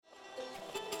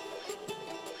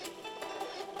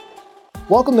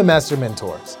Welcome to Master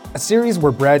Mentors, a series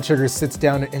where Brad Sugar sits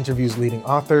down and interviews leading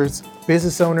authors,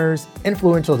 business owners,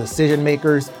 influential decision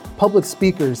makers, public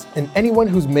speakers, and anyone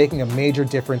who's making a major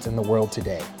difference in the world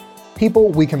today.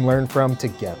 People we can learn from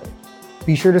together.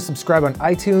 Be sure to subscribe on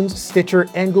iTunes, Stitcher,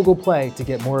 and Google Play to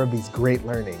get more of these great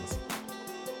learnings.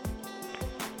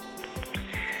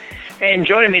 And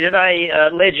joining me today,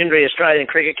 legendary Australian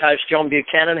cricket coach John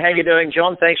Buchanan. How are you doing,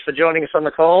 John? Thanks for joining us on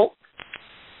the call.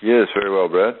 Yes, very well,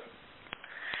 Brad.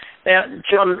 Now,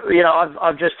 John,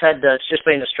 I've just had, it's just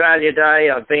been Australia Day.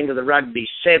 I've been to the Rugby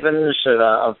Sevens.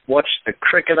 I've watched the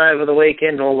cricket over the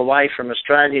weekend all the way from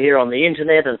Australia here on the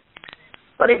internet.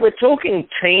 But if we're talking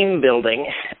team building,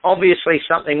 obviously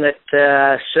something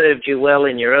that served you well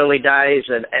in your early days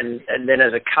and then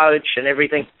as a coach and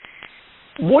everything.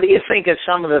 What do you think are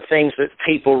some of the things that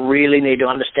people really need to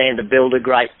understand to build a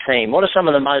great team? What are some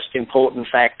of the most important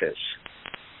factors?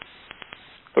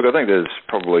 Look, I think there's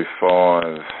probably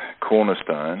 5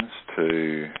 cornerstones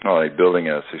to not only building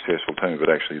a successful team,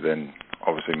 but actually then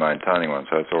obviously maintaining one.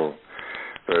 So it's all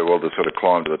very well to sort of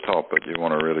climb to the top, but you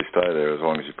want to really stay there as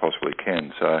long as you possibly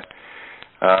can. So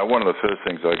one of the first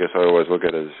things I guess I always look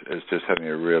at is just having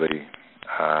a really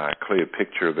clear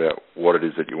picture about what it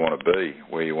is that you want to be,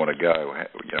 where you want to go,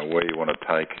 where you want to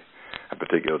take a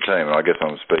particular team. And I guess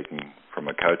I'm speaking from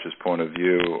a coach's point of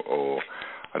view, or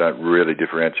I don't really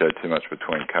differentiate too much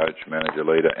between coach, manager,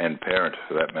 leader, and parent,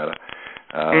 for that matter.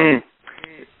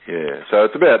 Yeah, so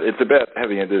it's about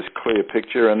having this clear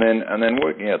picture, and then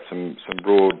working out some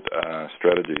broad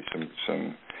strategies,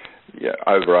 some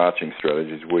overarching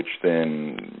strategies, which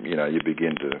then you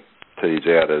begin to tease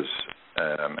out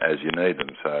as you need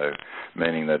them. So,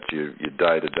 meaning that your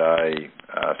day-to-day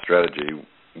strategy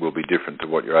will be different to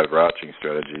what your overarching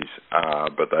strategies are,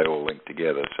 but they all link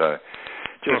together. So,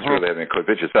 just really having a clear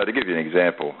picture. So, to give you an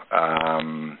example,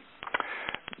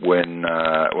 when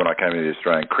I came into the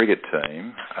Australian cricket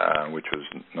team, which was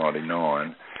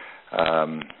 '99,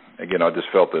 again, I just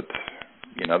felt that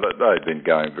that they had been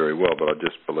going very well, but I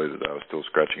just believed that they were still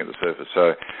scratching at the surface.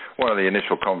 So one of the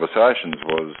initial conversations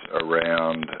was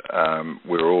around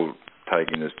we're all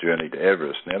taking this journey to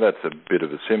Everest. Now, that's a bit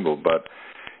of a symbol, but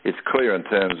it's clear in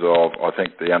terms of, I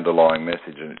think, the underlying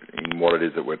message in what it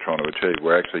is that we're trying to achieve.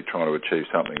 We're actually trying to achieve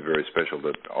something very special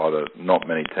that either not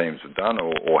many teams have done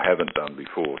or haven't done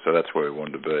before. So that's where we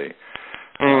wanted to be.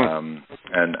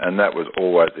 And that was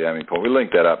always the aiming point. We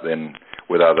linked that up then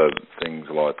with other things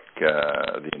like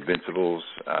the Invincibles,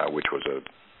 which was a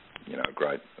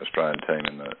great Australian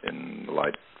team in the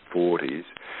late 40s.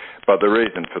 But the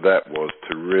reason for that was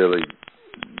to really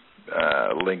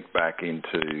link back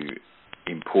into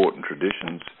important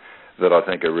traditions that I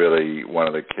think are really one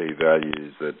of the key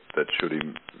values that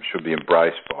should be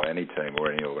embraced by any team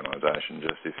or any organisation.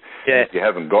 Just if you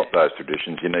haven't got those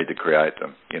traditions, you need to create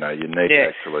them. You need to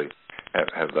actually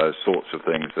have those sorts of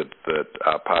things that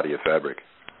are part of your fabric.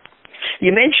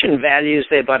 You mentioned values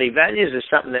there, buddy. Values is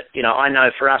something that, I know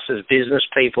for us as business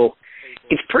people,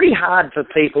 it's pretty hard for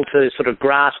people to sort of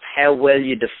grasp how well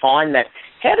you define that.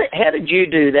 How did you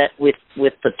do that with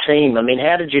the team? I mean,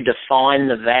 how did you define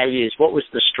the values? What was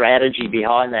the strategy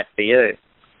behind that for you?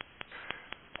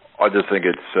 I just think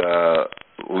it's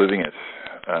living it.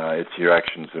 It's your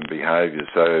actions and behaviour.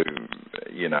 So,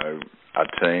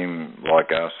 a team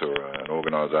like us or an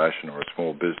organisation or a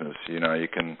small business, you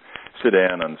can sit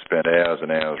down and spend hours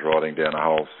and hours writing down a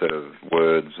whole set of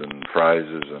words and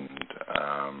phrases and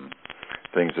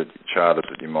things charters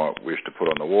that you might wish to put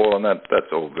on the wall, and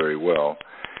that's all very well.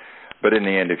 But in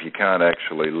the end, if you can't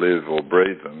actually live or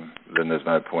breathe them, then there's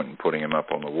no point in putting them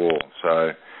up on the wall.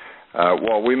 So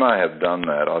while we may have done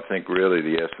that, I think really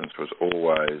the essence was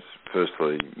always,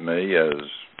 firstly, me as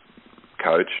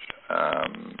coach,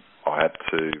 I had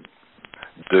to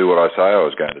do what I say I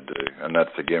was going to do, and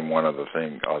that's again one of the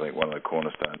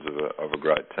cornerstones of a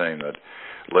great team, that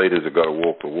leaders have got to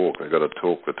walk the walk, they've got to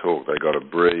talk the talk, they've got to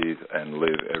breathe and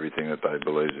live everything that they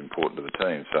believe is important to the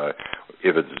team. So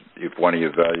if one of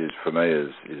your values for me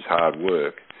is hard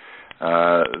work,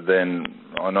 then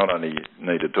I not only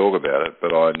need to talk about it,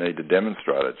 but I need to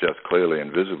demonstrate it just clearly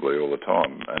and visibly all the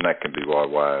time, and that can be by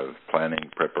way of planning,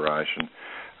 preparation,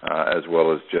 as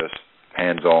well as just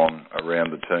hands-on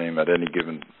around the team at any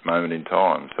given moment in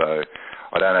time. So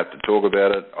I don't have to talk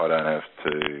about it. I don't have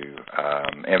to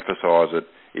emphasise it.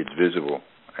 It's visible,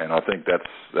 and I think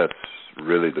that's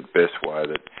really the best way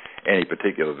that any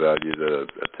particular value that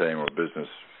a team or a business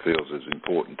feels is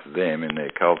important to them in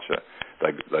their culture,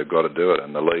 they've got to do it,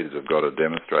 and the leaders have got to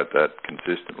demonstrate that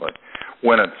consistently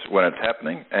when it's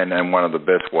happening. And one of the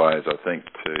best ways, I think,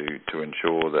 to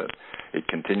ensure that it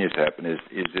continues to happen is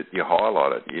that you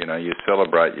highlight it. You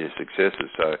celebrate your successes.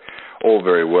 So all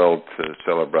very well to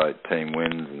celebrate team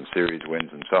wins and series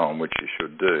wins and so on, which you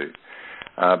should do.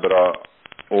 But I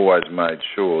always made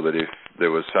sure that if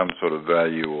there was some sort of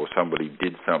value or somebody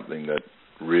did something that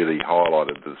really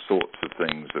highlighted the sorts of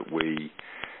things that we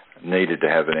needed to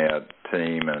have in our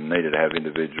team and needed to have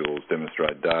individuals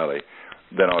demonstrate daily,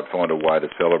 then I'd find a way to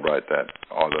celebrate that,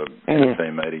 either in a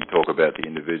team meeting, talk about the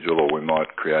individual, or we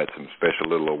might create some special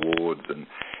little awards. And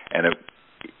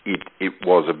it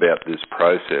was about this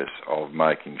process of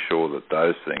making sure that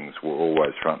those things were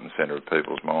always front and centre of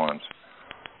people's minds.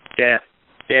 Yeah,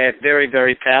 very,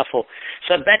 very powerful.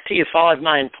 So back to your 5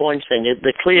 main points then.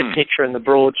 The clear picture and the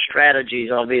broad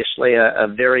strategies obviously are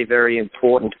very, very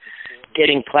important.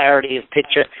 Getting clarity of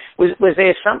picture. Was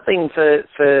there something for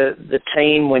the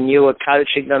team when you were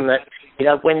coaching them that,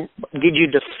 when did you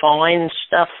define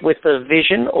stuff with the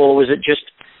vision, or was it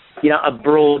just, a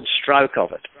broad stroke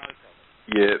of it?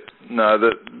 Yeah, no,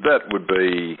 that would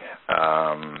be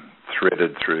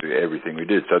threaded through everything we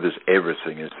did. So this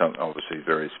everything is something obviously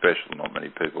very special. Not many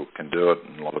people can do it,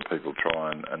 and a lot of people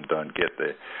try and don't get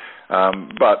there.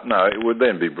 But no, it would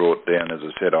then be brought down, as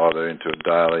I said, either into a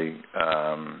daily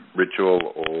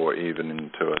ritual or even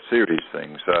into a series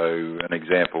thing. So an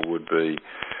example would be,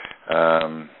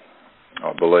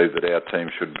 I believe that our team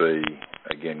should be,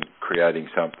 again, creating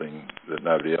something that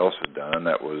nobody else had done, and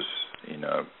that was in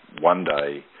a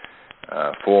one-day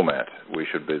format. We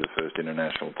should be the first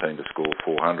international team to score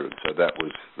 400. So that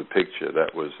was the picture.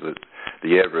 That was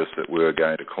the Everest that we were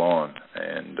going to climb,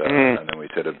 and then we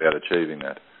set about achieving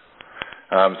that.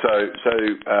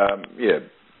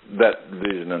 That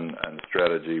vision and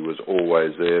strategy was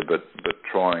always there, but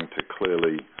trying to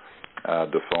clearly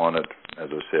define it, as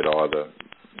I said, either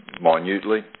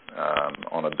minutely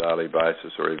on a daily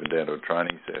basis or even down to a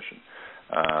training session,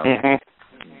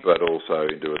 but also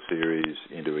into a series,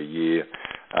 into a year.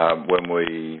 When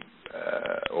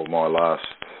or my last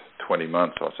 20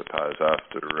 months, I suppose,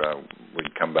 after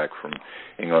we'd come back from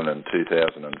England in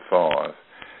 2005,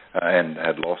 and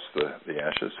had lost the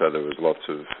Ashes, so there was lots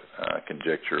of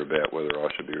conjecture about whether I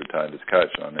should be retained as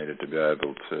coach, and I needed to be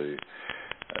able to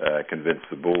convince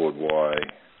the board why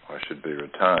I should be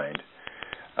retained,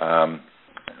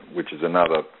 which is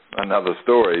another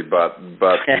story. But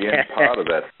the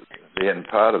end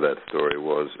part of that story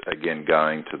was, again,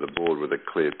 going to the board with a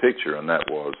clear picture, and that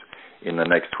was in the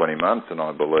next 20 months, and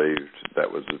I believed that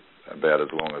was about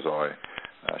as long as I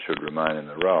should remain in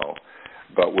the role.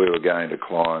 But we were going to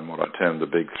climb what I termed the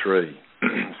big three,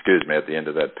 at the end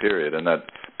of that period. And that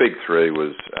big three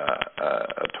was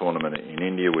a tournament in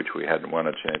India, which we hadn't won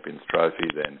a Champions Trophy.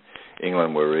 Then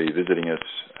England were revisiting us,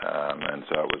 and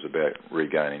so it was about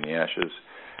regaining the Ashes.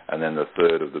 And then the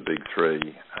third of the big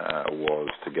three was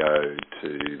to go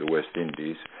to the West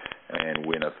Indies and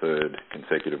win a third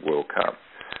consecutive World Cup.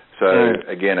 So,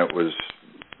 again, it was,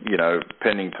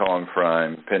 pending time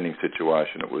frame, pending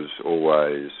situation, it was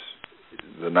always...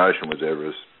 The notion was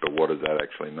Everest, but what does that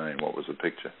actually mean? What was the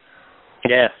picture?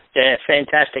 Yeah,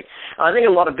 fantastic. I think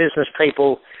a lot of business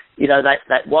people,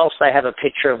 that whilst they have a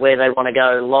picture of where they want to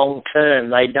go long term,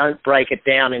 they don't break it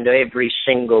down into every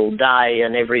single day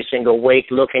and every single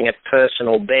week looking at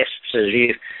personal bests, as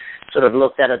you sort of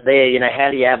looked at it there. How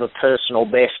do you have a personal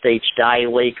best each day,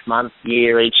 week, month,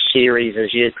 year, each series,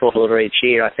 as you call it, or each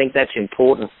year? I think that's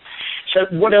important. So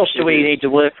what else do we need to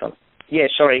work on? Yeah,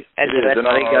 sorry. I was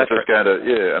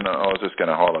just going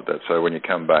to highlight that. So when you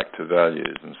come back to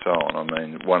values and so on, I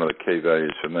mean, one of the key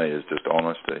values for me is just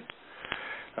honesty.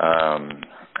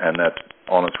 And that's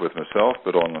honest with myself,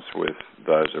 but honest with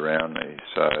those around me.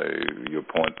 So your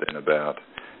point then about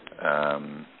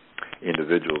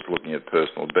individuals looking at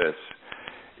personal bests,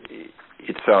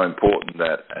 it's so important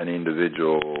that an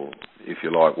individual, if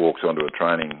you like, walks onto a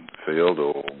training field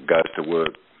or goes to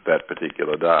work that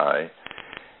particular day,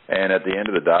 and at the end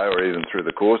of the day, or even through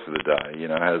the course of the day,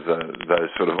 has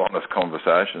those sort of honest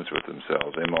conversations with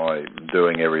themselves. Am I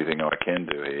doing everything I can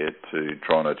do here to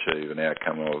try and achieve an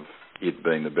outcome of it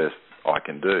being the best I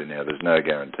can do? Now, there's no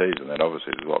guarantees in that.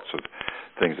 Obviously, there's lots of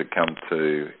things that come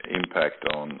to impact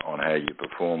on how you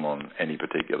perform on any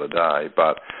particular day,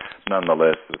 but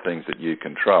nonetheless, the things that you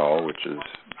control, which is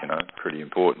pretty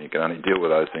important, you can only deal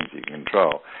with those things you can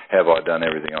control. Have I done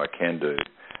everything I can do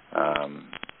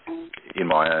in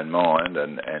my own mind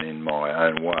and in my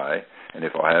own way? And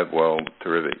if I have, well,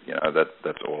 terrific.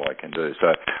 That's all I can do.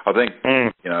 So I think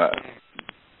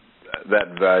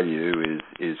that value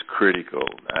is critical,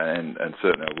 and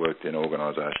certainly I've worked in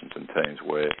organisations and teams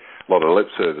where a lot of lip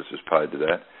service is paid to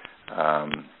that,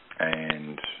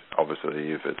 and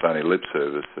obviously if it's only lip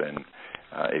service, then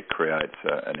it creates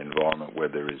an environment where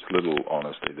there is little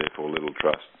honesty, therefore little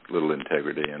trust, little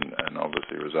integrity, and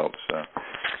obviously results show.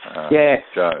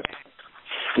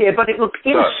 Yeah, but look,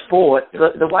 in sport,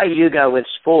 the way you go with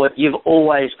sport, you've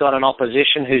always got an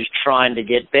opposition who's trying to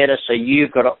get better, so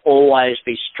you've got to always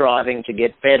be striving to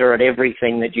get better at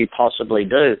everything that you possibly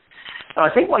do. And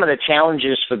I think one of the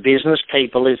challenges for business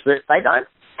people is that they don't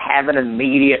have an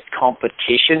immediate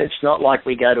competition. It's not like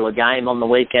we go to a game on the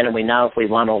weekend and we know if we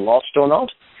won or lost or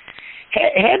not.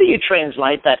 How do you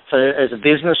translate that as a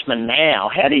businessman now?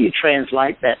 How do you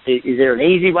translate that? Is there an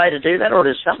easy way to do that, or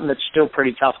is it something that's still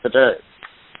pretty tough to do?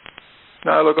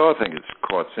 No, look, I think it's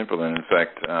quite simple. And in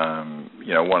fact,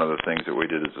 one of the things that we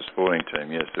did as a sporting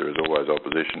team, yes, there is always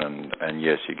opposition, and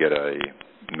yes, you get a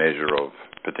measure of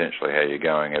potentially how you're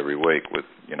going every week with,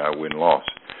 win-loss.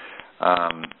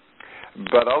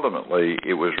 But ultimately,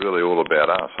 it was really all about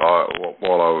us.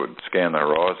 While I would scan the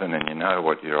horizon and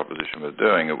what your opposition was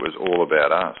doing, it was all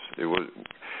about us. It was,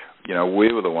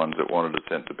 we were the ones that wanted to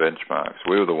set the benchmarks.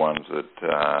 We were the ones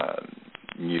that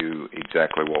knew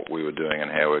exactly what we were doing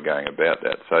and how we were going about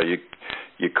that. So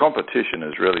your competition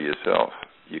is really yourself.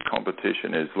 Your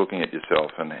competition is looking at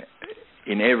yourself, and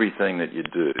in everything that you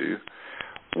do,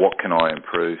 what can I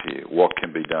improve here? What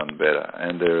can be done better?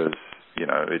 And there is,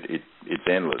 it's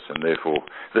endless, and therefore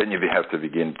then you have to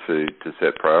begin to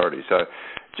set priorities. So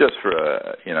just for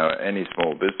any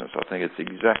small business, I think it's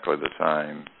exactly the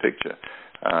same picture.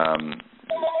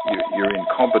 You're in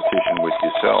competition with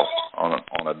yourself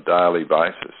on a daily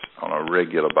basis, on a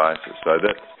regular basis. So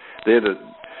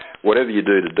whatever you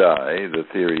do today, the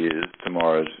theory is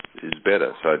tomorrow is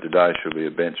better. So today should be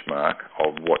a benchmark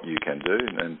of what you can do,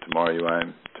 and tomorrow you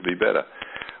aim to be better.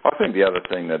 I think the other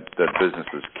thing that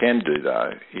businesses can do,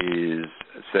 though, is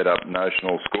set up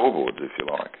notional scoreboards, if you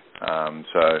like.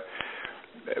 So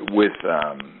with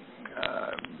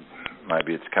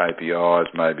maybe it's KPIs,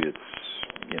 maybe it's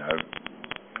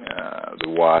the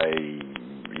way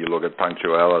you look at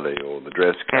punctuality or the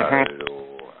dress code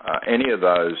or any of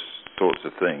those sorts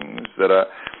of things that are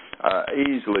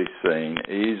easily seen,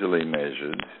 easily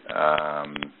measured,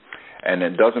 and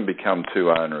it doesn't become too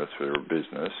onerous for a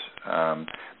business,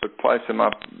 but place them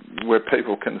up where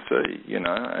people can see,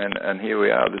 and here we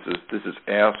are. This is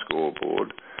our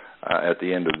scoreboard at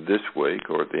the end of this week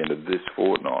or at the end of this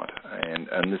fortnight,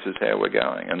 and this is how we're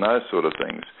going. And those sort of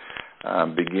things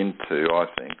begin to, I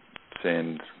think,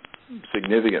 send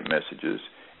significant messages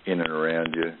in and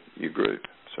around your group.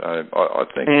 So I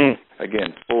think,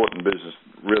 again, sport and business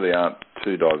really aren't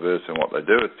too diverse in what they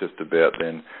do. It's just about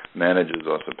then managers,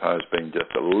 I suppose, being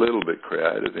just a little bit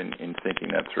creative in thinking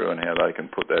that through and how they can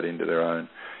put that into their own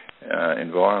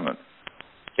environment.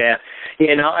 Yeah.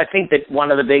 I think that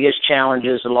one of the biggest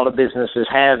challenges a lot of businesses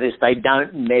have is they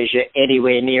don't measure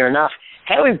anywhere near enough.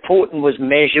 How important was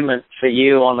measurement for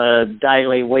you on a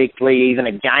daily, weekly, even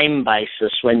a game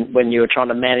basis when you were trying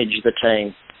to manage the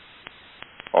team?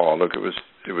 Oh, look, it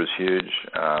was huge.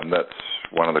 That's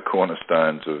one of the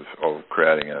cornerstones of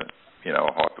creating a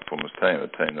high-performance team, a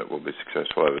team that will be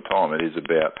successful over time. It is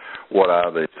about what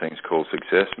are these things called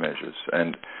success measures.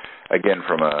 And again,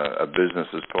 from a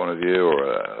business's point of view or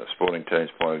a sporting team's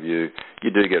point of view,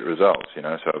 you do get results.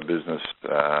 So a business,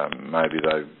 maybe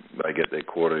they get their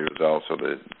quarterly results or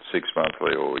their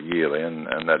 6-monthly or yearly, and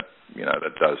that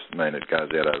that does mean it goes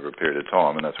out over a period of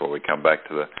time, and that's why we come back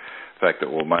to the fact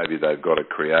that, well, maybe they've got to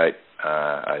create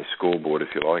a scoreboard, if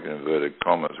you like, in inverted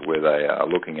commas, where they are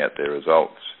looking at their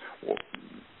results, or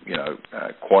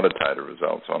quantitative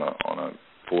results on a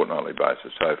fortnightly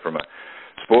basis. So from a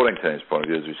sporting team's point of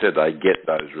view, as we said, they get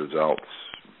those results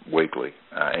weekly.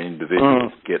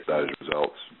 Individuals get those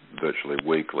results virtually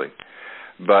weekly.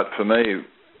 But for me,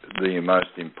 the most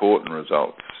important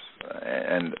results,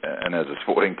 and as a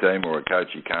sporting team or a coach,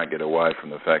 you can't get away from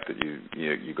the fact that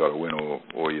you got to win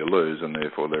or you lose, and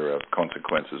therefore there are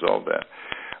consequences of that.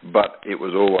 But it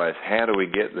was always, how do we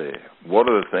get there? What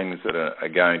are the things that are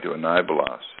going to enable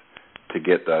us to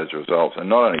get those results, and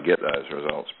not only get those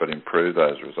results, but improve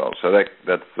those results? So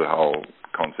that's the whole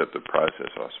concept of process,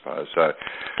 I suppose. So,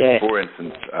 for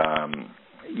instance,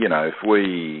 if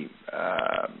we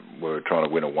were trying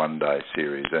to win a one-day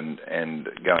series, and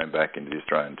going back into the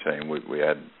Australian team, we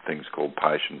had things called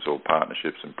patience or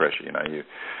partnerships and pressure.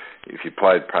 If you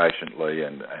played patiently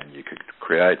and you could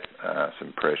create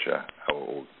some pressure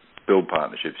or build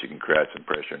partnerships, you can create some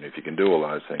pressure. And if you can do all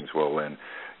those things well, then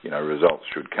results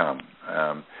should come.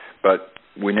 but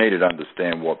we needed to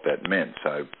understand what that meant.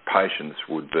 So patience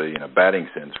would be, in a batting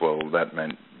sense, well, that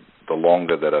meant the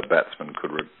longer that a batsman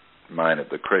could remain at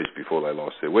the crease before they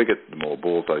lost their wicket, the more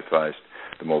balls they faced.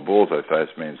 The more balls they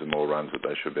faced means the more runs that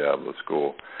they should be able to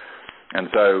score. And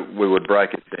so we would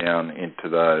break it down into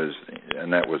those,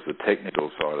 and that was the technical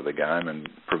side of the game, and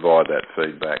provide that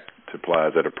feedback to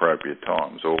players at appropriate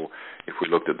times. Or if we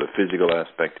looked at the physical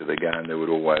aspect of the game, there would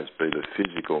always be the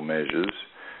physical measures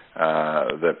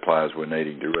that players were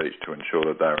needing to reach to ensure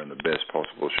that they were in the best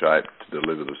possible shape to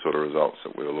deliver the sort of results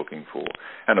that we were looking for.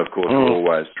 And of course, we're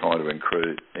always trying to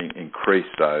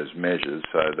increase those measures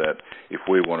so that if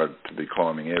we wanted to be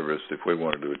climbing Everest, if we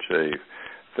wanted to achieve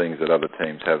things that other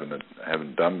teams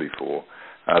haven't done before,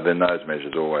 then those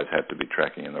measures always had to be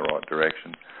tracking in the right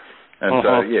direction. And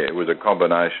so, it was a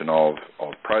combination of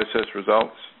process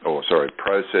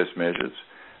measures,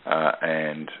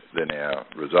 and then our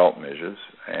result measures,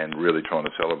 and really trying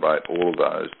to celebrate all of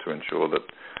those to ensure that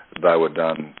they were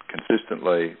done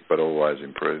consistently but always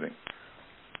improving.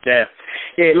 Yeah.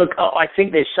 Look, I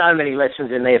think there's so many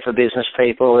lessons in there for business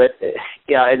people that,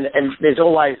 and there's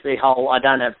always the whole "I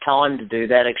don't have time to do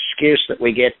that" excuse that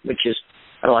we get, which is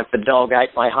like the dog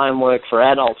ate my homework for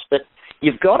adults. But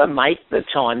you've got to make the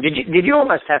time. Did you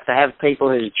almost have to have people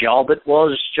whose job it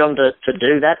was, John, to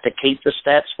do that, to keep the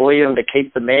stats for you and to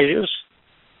keep the measures?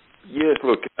 Yes,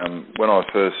 look, when I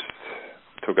first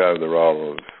took over the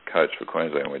role of coach for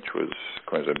Queensland, which was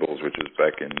Queensland Bulls, which was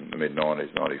back in the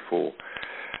mid-90s, 94,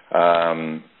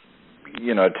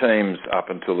 teams up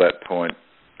until that point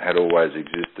had always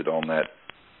existed on that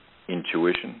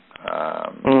intuition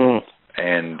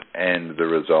and the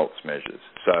results measures.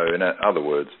 So, in other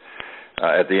words,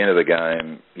 at the end of the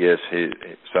game, yes,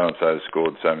 so-and-so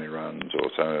scored so many runs, or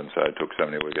so-and-so took so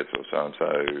many wickets, or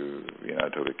so-and-so,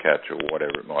 took a catch, or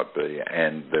whatever it might be,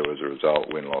 and there was a result,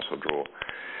 win, loss, or draw.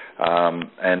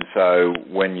 And so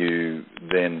when you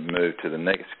then move to the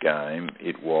next game,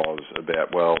 it was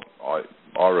about, well,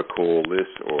 I recall this,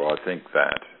 or I think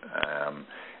that,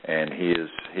 and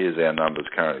here's our numbers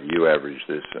currently. You average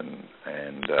this, and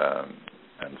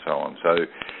so on. So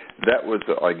that was,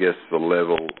 I guess, the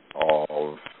level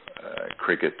of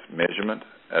cricket measurement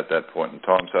at that point in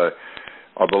time. So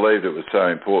I believed it was so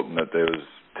important that there was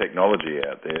technology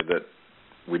out there that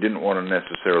we didn't want to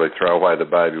necessarily throw away the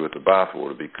baby with the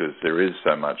bathwater, because there is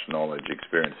so much knowledge,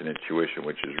 experience and intuition,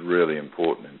 which is really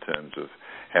important in terms of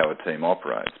how a team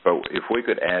operates. But if we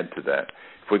could add to that,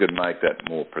 if we could make that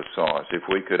more precise, if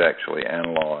we could actually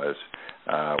analyse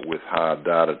with hard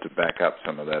data to back up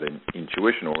some of that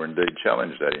intuition, or indeed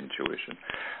challenge that intuition,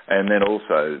 and then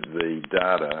also the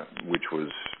data, which was,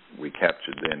 we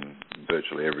captured then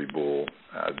virtually every ball,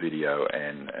 video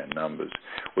and numbers,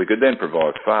 we could then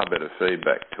provide far better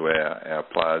feedback to our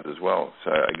players as well.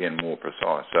 So again, more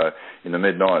precise. So in the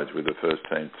mid-90s, we were the first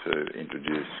team to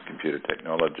introduce computer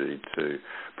technology to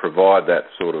provide that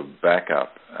sort of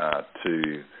backup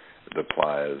to the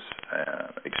players'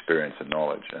 experience and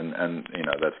knowledge, and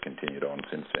that's continued on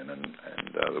since then, and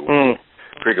the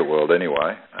cricket world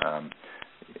anyway.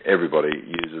 Everybody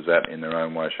uses that in their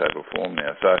own way, shape, or form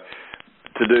now. So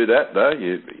to do that, though,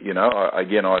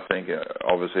 I think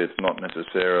obviously it's not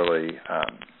necessarily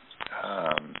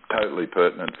totally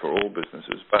pertinent for all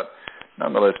businesses, but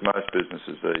nonetheless, most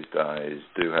businesses these days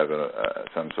do have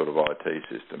some sort of IT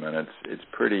system, and it's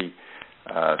pretty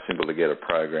simple to get a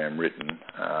program written,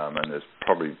 and there's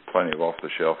probably plenty of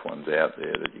off-the-shelf ones out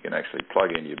there that you can actually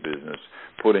plug into your business,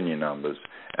 put in your numbers,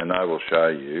 and they will show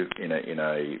you in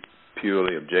a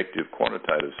purely objective,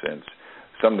 quantitative sense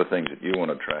some of the things that you want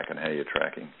to track and how you're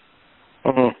tracking.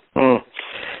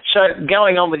 So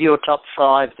going on with your top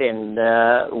five then,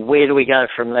 where do we go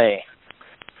from there?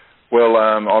 Well,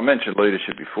 I mentioned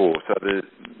leadership before. So the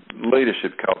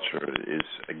leadership culture is,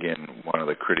 again, one of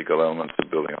the critical elements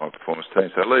of building a high-performance team.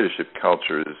 So leadership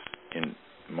culture is, in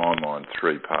my mind,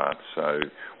 three parts. So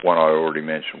one I already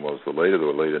mentioned was the leader. The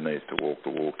leader needs to walk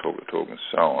the walk, talk the talk, and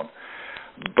so on.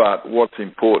 But what's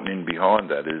important in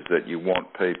behind that is that you want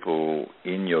people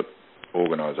in your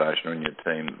organisation or in your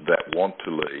team that want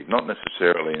to lead, not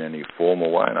necessarily in any formal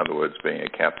way, in other words, being a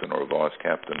captain or a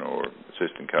vice-captain or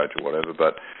assistant coach or whatever,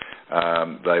 but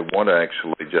they want to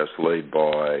actually just lead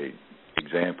by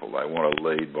example. They want to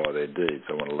lead by their deeds.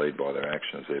 They want to lead by their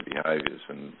actions, their behaviours.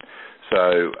 And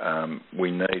so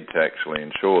we need to actually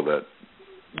ensure that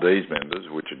these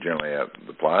members, which are generally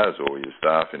the players or your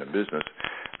staff in a business,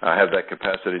 have that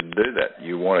capacity to do that.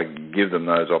 You want to give them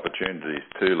those opportunities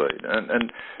to lead.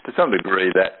 And to some degree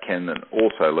that can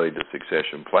also lead to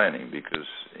succession planning, because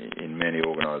in many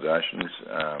organisations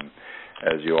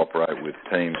as you operate with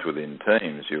teams within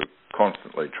teams, you're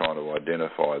constantly trying to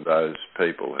identify those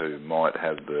people who might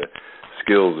have the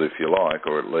skills, if you like,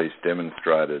 or at least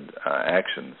demonstrated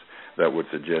actions that would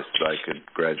suggest they could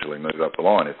gradually move up the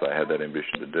line if they had that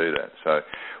ambition to do that. So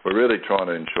we're really trying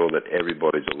to ensure that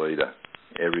everybody's a leader.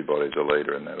 Everybody's a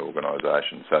leader in that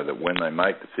organisation, so that when they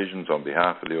make decisions on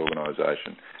behalf of the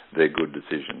organisation, they're good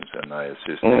decisions and they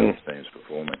assist the teams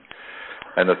performing.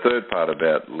 And the third part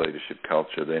about leadership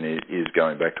culture then is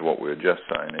going back to what we were just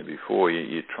saying there before.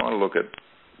 You're trying to look at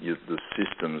the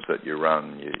systems that you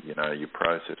run, your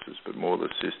processes, but more the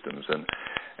systems,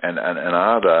 and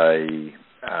are they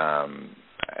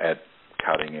at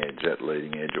cutting edge, at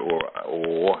leading edge,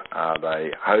 or are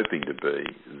they hoping to be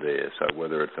there? So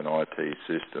whether it's an IT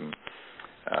system,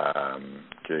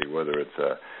 whether it's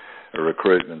a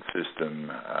recruitment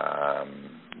system,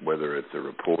 whether it's a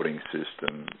reporting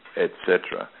system,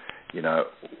 etc.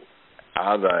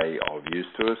 Are they of use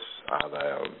to us? Are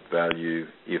they of value?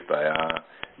 If they are,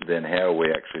 then how are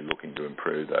we actually looking to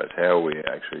improve those? How are we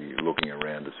actually looking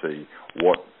around to see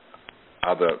what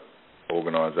other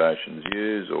organisations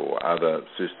use or other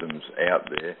systems out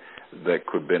there that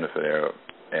could benefit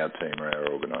our team or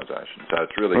our organisation? So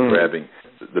it's really grabbing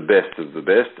the best of the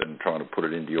best and trying to put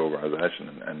it into your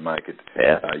organisation and make it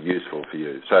useful for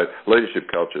you. So leadership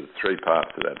culture, 3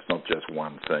 parts to that. It's not just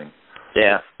one thing.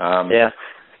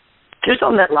 Just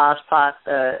on that last part,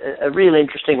 a real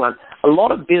interesting one. A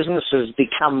lot of businesses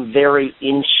become very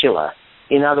insular.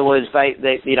 In other words, they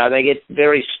get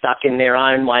very stuck in their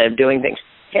own way of doing things.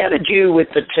 How did you, with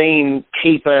the team,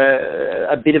 keep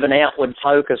a bit of an outward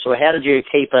focus, or how did you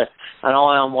keep an eye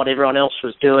on what everyone else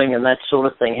was doing and that sort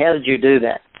of thing? How did you do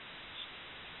that?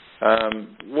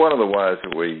 One of the ways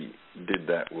that we did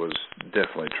that was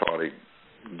definitely try to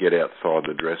get outside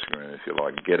the dressing room, if you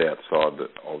like, get outside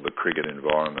of the cricket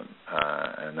environment,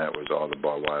 and that was either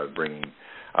by way of bringing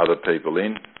other people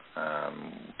in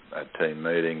at team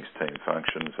meetings, team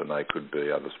functions, and they could be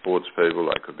other sports people,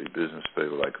 they could be business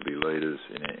people, they could be leaders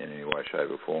in any way, shape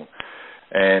or form,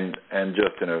 and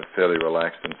just in a fairly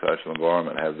relaxed and social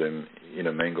environment have them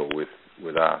intermingle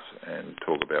with us and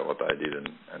talk about what they did and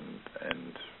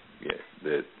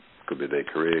could be their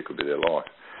career, could be their life.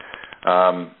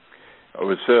 It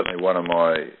was certainly one of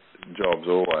my jobs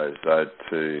always, though,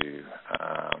 to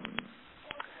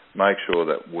make sure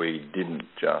that we didn't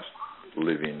just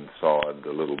live inside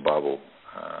the little bubble.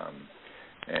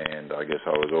 And I guess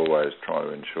I was always trying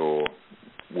to ensure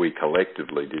we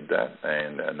collectively did that,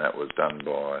 and that was done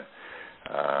by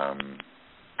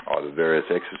either various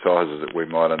exercises that we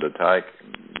might undertake.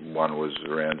 One was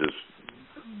around just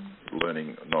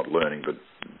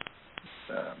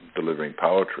delivering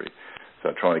poetry. So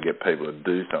trying to get people to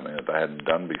do something that they hadn't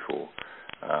done before.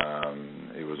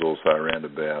 It was also around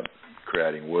about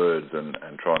creating words and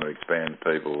trying to expand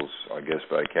people's, I guess,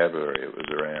 vocabulary. It was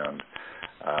around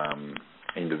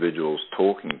individuals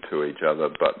talking to each other,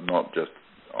 but not just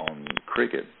on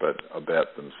cricket, but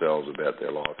about themselves, about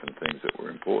their life and things that were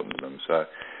important to them. So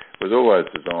it was always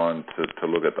designed to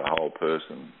look at the whole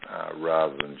person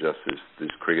rather than just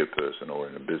this cricket person, or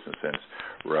in a business sense,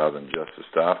 rather than just a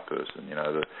staff person.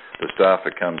 The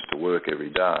staffer comes to work every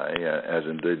day, as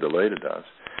indeed the leader does,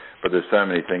 but there's so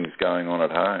many things going on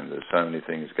at home, there's so many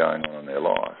things going on in their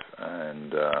life,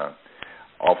 and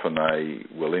often they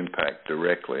will impact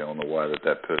directly on the way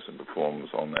that person performs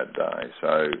on that day.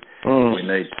 So we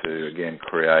need to, again,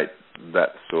 create that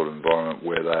sort of environment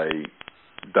where they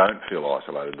don't feel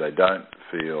isolated. They don't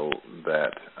feel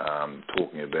that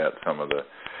talking about some of the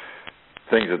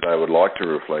things that they would like to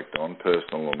reflect on,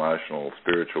 personal, emotional,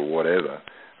 spiritual, whatever,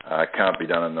 can't be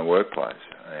done in the workplace,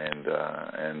 and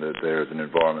that there is an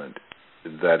environment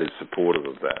that is supportive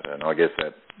of that. And I guess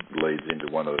that leads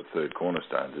into one of the third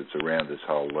cornerstones. It's around this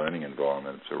whole learning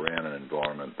environment. It's around an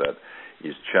environment that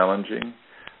is challenging.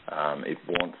 It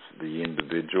wants the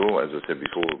individual, as I said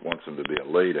before, it wants them to be a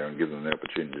leader and give them the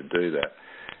opportunity to do that.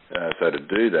 So to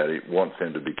do that, it wants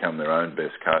them to become their own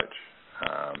best coach.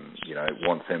 It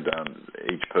wants them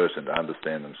each person to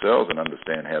understand themselves and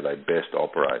understand how they best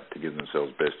operate to give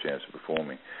themselves best chance of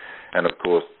performing. And of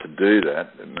course, to do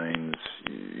that, it means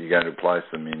you're going to place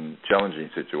them in challenging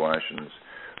situations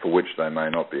for which they may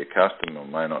not be accustomed or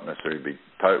may not necessarily be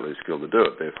totally skilled to do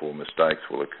it. Therefore, mistakes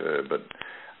will occur. But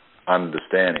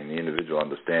the individual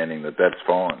understanding that that's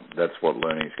fine. That's what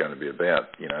learning is going to be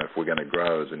about. If we're going to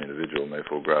grow as an individual and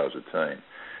therefore grow as a team,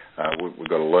 we've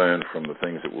got to learn from the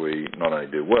things that we not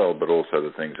only do well, but also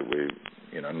the things that we're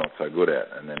not so good at.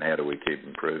 And then how do we keep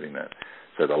improving that?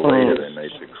 So the leader then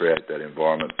needs to create that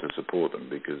environment to support them,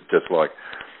 because just like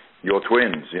your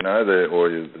twins, or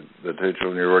the two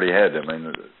children you already had. I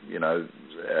mean,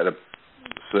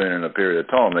 soon in a period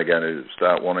of time, they're going to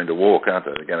start wanting to walk, aren't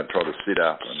they? They're going to try to sit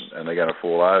up and they're going to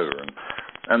fall over.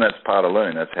 And that's part of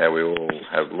learning. That's how we all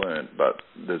have learned. But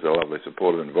there's a lovely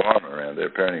supportive environment around there,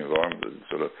 parenting environment that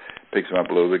sort of picks them up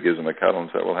a little bit, gives them a cuddle and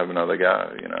says, well, have another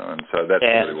go, And so that's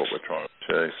really what we're trying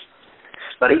to achieve.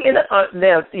 But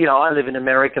now, I live in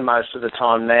America most of the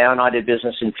time now, and I do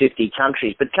business in 50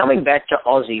 countries. But coming back to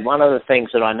Aussie, one of the things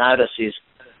that I notice is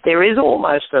there is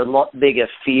almost a lot bigger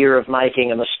fear of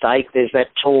making a mistake. There's that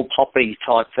tall poppy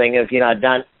type thing of,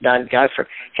 don't go for it.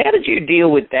 How did you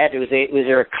deal with that? Was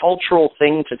there a cultural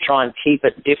thing to try and keep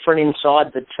it different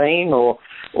inside the team, or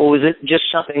was it just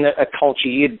something that a culture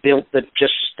you'd built that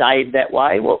just stayed that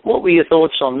way? What were your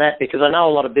thoughts on that? Because I know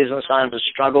a lot of business owners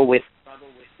struggle with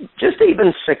just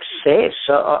even success.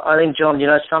 I think, John,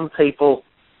 some people,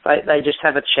 they just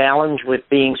have a challenge with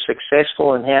being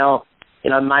successful and how,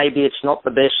 maybe it's not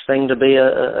the best thing to be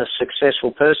a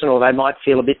successful person, or they might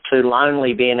feel a bit too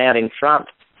lonely being out in front.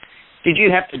 Did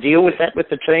you have to deal with that with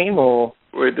the team, or?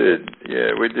 We did,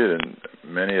 we did, and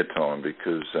many a time,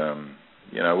 because,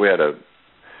 we had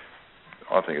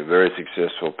I think a very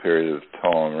successful period of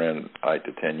time, around 8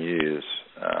 to 10 years,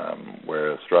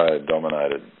 where Australia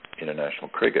dominated international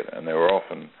cricket, and there were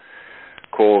often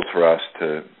calls for us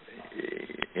to,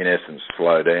 in essence,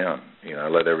 slow down,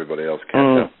 let everybody else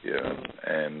catch up here.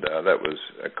 And that was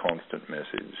a constant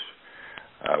message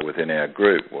within our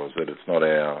group, was that it's not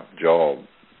our job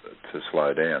to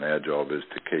slow down. Our job is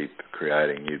to keep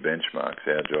creating new benchmarks.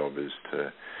 Our job is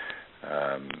to,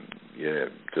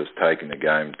 just taking the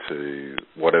game to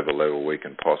whatever level we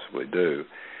can possibly do,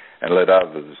 and let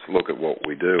others look at what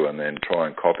we do and then try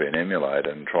and copy and emulate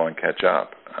and try and catch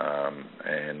up.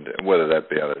 And whether that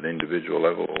be at an individual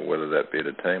level or whether that be at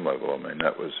a team level, I mean,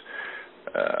 that was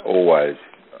always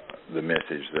the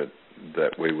message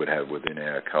that we would have within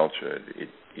our culture.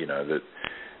 That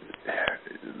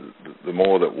the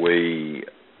more that we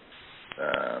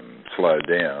slowed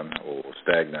down or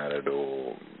stagnated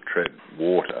or tread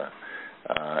water,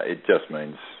 it just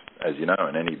means, as you know,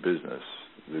 in any business,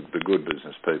 the good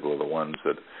business people are the ones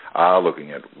that are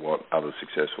looking at what other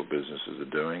successful businesses are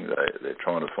doing. They're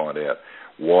trying to find out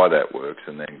why that works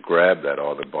and then grab that,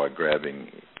 either by grabbing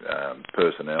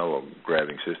personnel or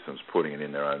grabbing systems, putting it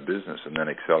in their own business, and then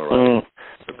accelerating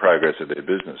the progress of their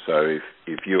business. So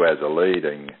if you, as a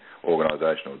leading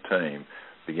organisational team,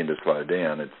 begin to slow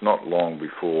down, it's not long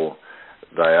before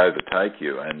they overtake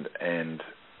you.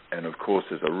 And of course,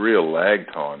 there's a real lag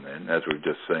time then, as we've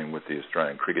just seen with the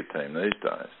Australian cricket team these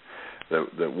days,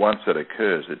 that once that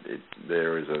occurs,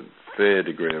 there is a fair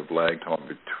degree of lag time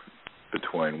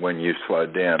between when you've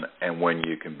slowed down and when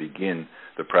you can begin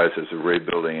the process of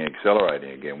rebuilding and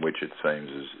accelerating again, which it seems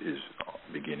is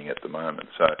beginning at the moment.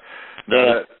 So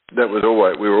that was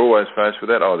always, we were always faced with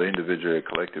that, either individually or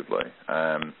collectively,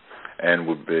 and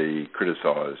would be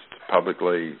criticised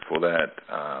publicly for that.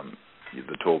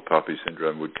 The tall puppy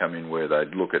syndrome would come in, where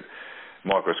they'd look at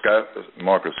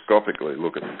microscopically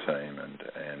look at the team and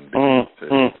begin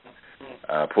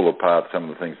to pull apart some of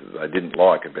the things that they didn't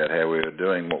like about how we were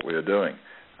doing what we were doing,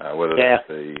 whether that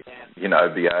be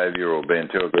behaviour or being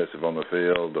too aggressive on the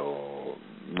field or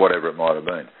whatever it might have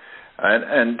been.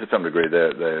 And to some degree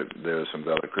there was some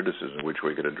valid criticism which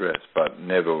we could address, but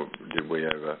never did we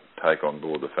ever take on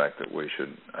board the fact that we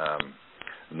should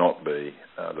not be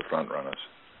the front runners.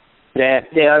 Yeah,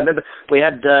 I remember we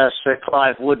had Sir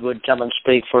Clive Woodward come and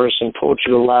speak for us in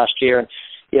Portugal last year, and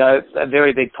a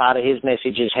very big part of his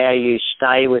message is how you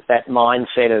stay with that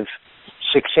mindset of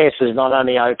success is not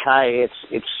only okay,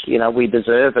 it's we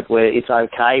deserve it, it's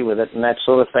okay with it, and that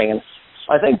sort of thing. And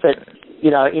I think that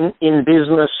in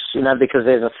business, because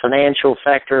there's a financial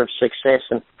factor of success,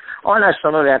 and I know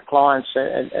some of our clients,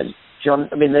 and John,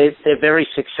 I mean, they're very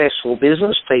successful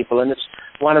business people, and it's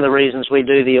one of the reasons we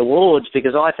do the awards,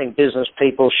 because I think business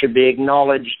people should be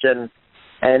acknowledged and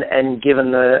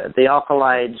given the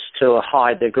accolades to a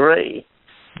high degree.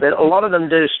 But a lot of them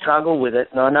do struggle with it,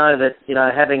 and I know that,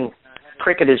 having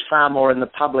cricket is far more in the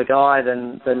public eye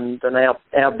than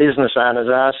our business owners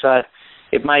are, so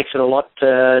it makes it a lot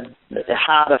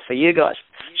harder for you guys.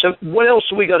 So what else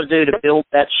have we got to do to build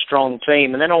that strong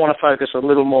team? And then I want to focus a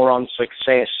little more on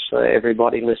success for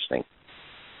everybody listening.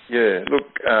 Yeah, look,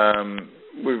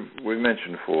 we've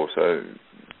mentioned before, so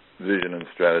vision and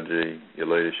strategy, your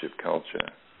leadership culture,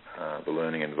 the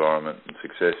learning environment, and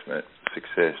success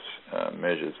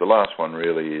measures. The last one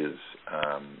really is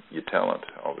your talent,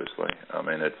 obviously. I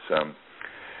mean, it's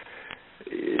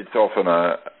it's often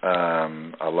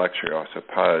a luxury, I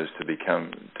suppose,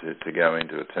 to go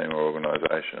into a team or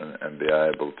organisation and be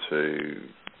able to,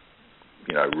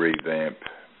 revamp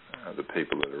the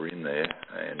people that are in there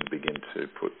and begin to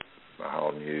put a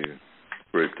whole new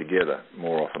group together.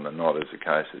 More often than not, is the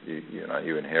case that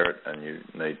you inherit, and you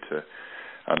need to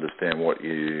understand what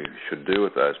you should do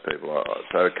with those people.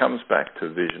 So it comes back to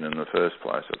vision in the first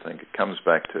place. I think it comes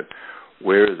back to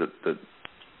where is it that,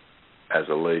 as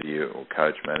a leader or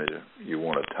coach manager, you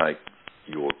want to take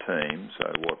your team,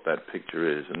 so what that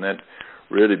picture is. And that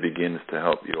really begins to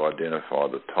help you identify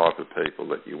the type of people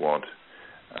that you want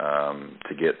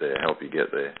to get there, help you get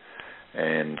there.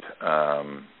 And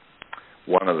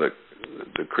one of the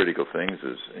critical things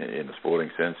is, in a sporting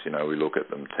sense, we look at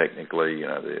them technically,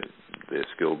 their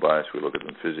skill base, we look at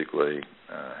them physically,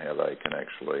 how they can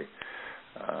actually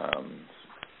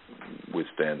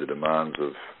withstand the demands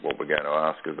of what we're going to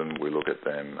ask of them. We look at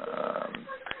them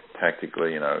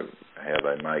tactically, how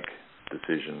they make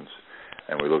decisions,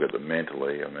 and we look at them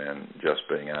mentally. Just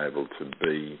being able to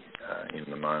be in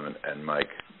the moment and make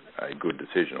a good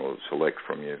decision, or select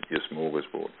from your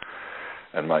smorgasbord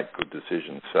and make good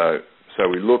decisions. So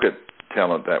we look at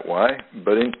talent that way,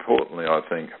 but importantly, I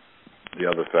think the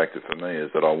other factor for me is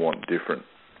that I want different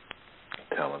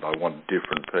talent. I want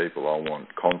different people. I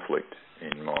want conflict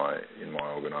in my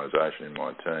organisation, in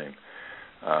my team,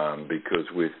 because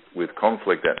with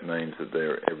conflict, that means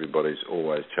that everybody's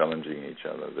always challenging each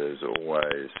other. There's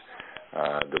always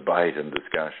debate and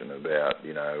discussion about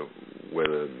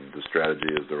whether the strategy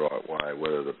is the right way,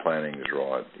 whether the planning is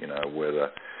right, whether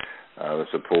the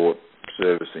support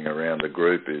servicing around the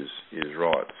group is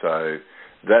right. So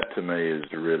that to me is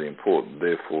really important.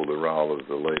 Therefore, the role of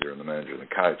the leader and the manager and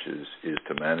the coach is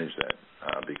to manage that.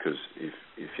 Because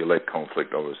if you let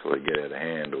conflict obviously get out of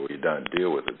hand, or you don't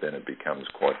deal with it, then it becomes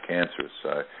quite cancerous.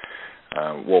 So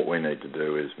what we need to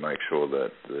do is make sure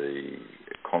that the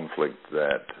conflict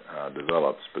that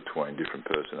develops between different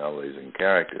personalities and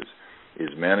characters is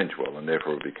managed well, and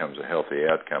therefore it becomes a healthy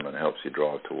outcome and helps you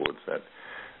drive towards that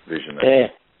vision that you're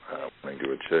wanting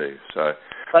to achieve. So,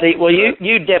 but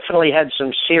you definitely had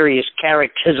some serious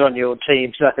characters on your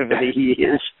teams over the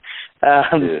years.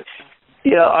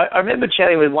 I remember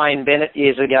chatting with Wayne Bennett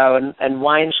years ago, and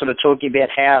Wayne sort of talking about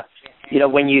how,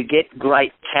 when you get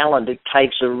great talent, it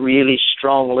takes a really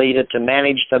strong leader to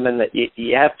manage them, and that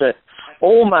you have to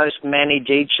almost manage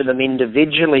each of them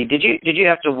individually. Did you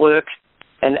have to work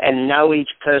and know each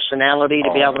personality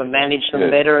to be able to manage them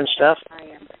better and stuff?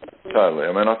 Totally.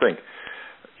 I think,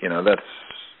 that's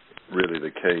really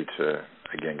the key to,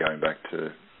 again, going back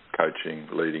to coaching,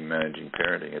 leading, managing,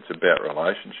 parenting. It's about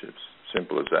relationships,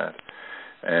 simple as that.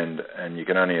 And you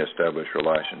can only establish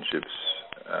relationships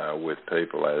with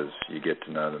people as you get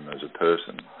to know them as a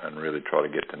person, and really try to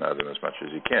get to know them as much as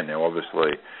you can. Now,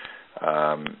 obviously,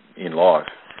 in life,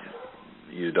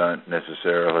 you don't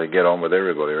necessarily get on with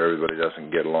everybody, or everybody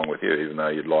doesn't get along with you, even though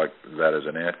you'd like that as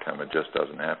an outcome. It just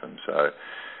doesn't happen. So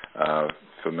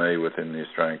for me, within the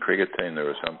Australian cricket team, there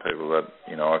were some people that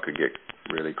I could get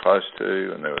really close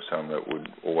to, and there were some that would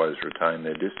always retain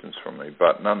their distance from me.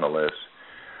 But nonetheless,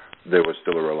 there was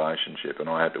still a relationship, and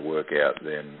I had to work out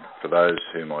then, for those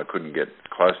whom I couldn't get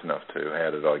close enough to,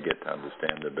 how did I get to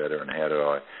understand them better, and how did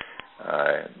I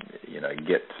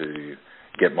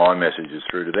get my messages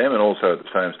through to them, and also at the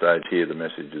same stage hear the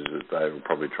messages that they were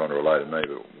probably trying to relay to me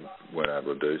but weren't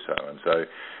able to do so. And so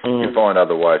you find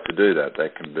other ways to do that.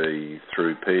 That can be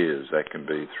through peers, that can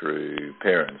be through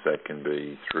parents, that can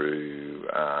be through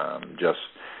just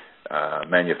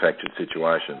manufactured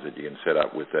situations that you can set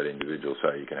up with that individual,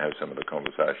 so you can have some of the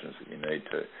conversations that you need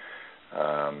to.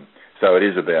 So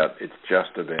it's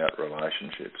just about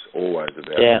relationships, always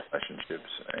about relationships.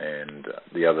 And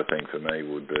the other thing for me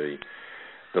would be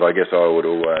that I guess I would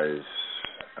always,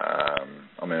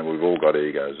 we've all got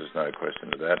egos, there's no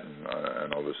question of that,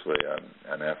 and obviously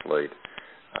an athlete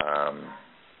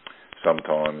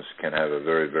sometimes can have a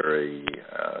very, very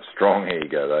strong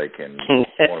ego. They can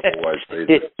want to always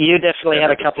be You definitely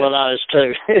had a couple of those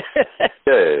too.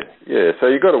 Yeah. So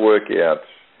you've got to work out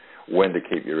when to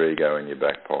keep your ego in your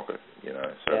back pocket,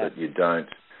 so that you don't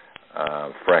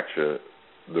fracture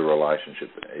the relationship.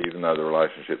 Even though the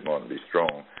relationship might be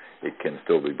strong, it can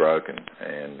still be broken,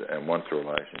 and once a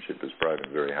relationship is broken,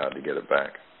 it's very hard to get it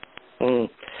back.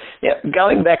 Yeah,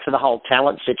 going back to the whole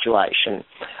talent situation,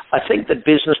 I think that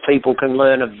business people can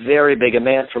learn a very big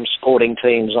amount from sporting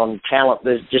teams on talent.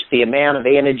 There's just the amount of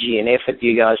energy and effort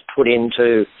you guys put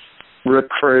into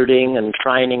recruiting and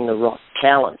training the right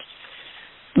talent.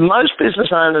 Most business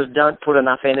owners don't put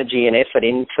enough energy and effort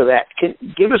into that.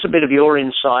 Give us a bit of your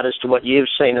insight as to what you've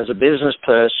seen as a business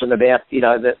person about,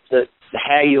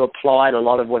 how you applied a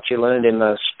lot of what you learned in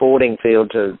the sporting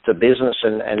field to business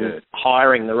and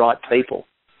hiring the right people.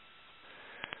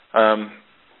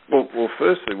 Well,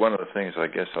 firstly, one of the things I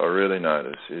guess I really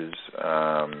notice is,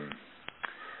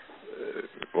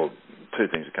 two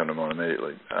things that come to mind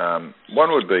immediately.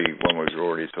 One would be one we've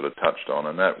already sort of touched on,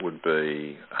 and that would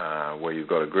be where you've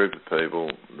got a group of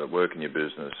people that work in your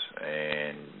business,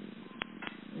 and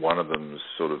one of them's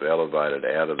sort of elevated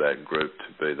out of that group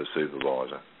to be the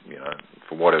supervisor.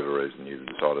 For whatever reason, you've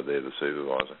decided they're the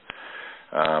supervisor.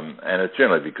 And it's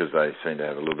generally because they seem to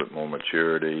have a little bit more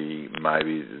maturity.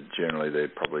 Maybe generally they're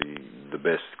probably the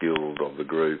best skilled of the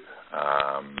group,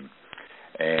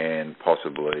 and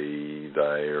possibly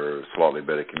they are a slightly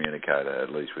better communicator,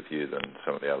 at least with you, than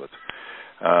some of the others.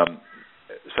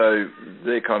 So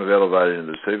they're kind of elevated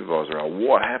into the supervisor role.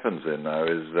 What happens then, though,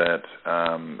 is that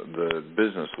the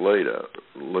business leader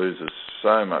loses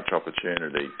so much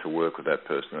opportunity to work with that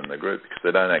person in the group because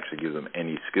they don't actually give them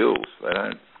any skills. They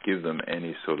don't give them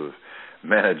any sort of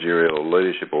managerial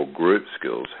leadership or group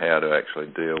skills, how to actually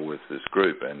deal with this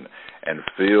group and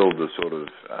feel the sort of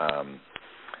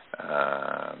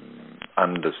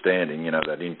understanding,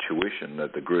 that intuition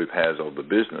that the group has of the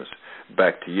business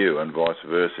back to you, and vice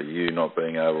versa, you not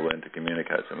being able then to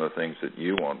communicate some of the things that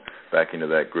you want back into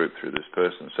that group through this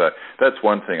person. So that's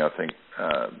one thing I think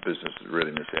businesses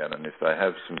really miss out on. If they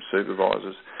have some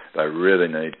supervisors, they really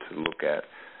need to look at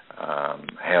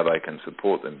how they can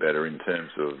support them better in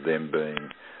terms of them being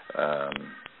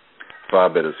far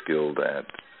better skilled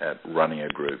at running a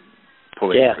group,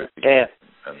 pulling a group together,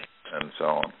 and so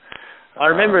on. I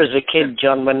remember as a kid,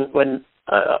 John, when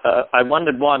I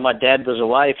wondered why my dad was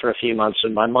away for a few months,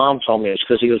 and my mum told me it's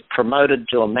because he was promoted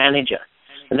to a manager,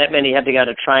 and that meant he had to go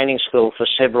to training school for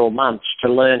several months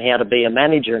to learn how to be a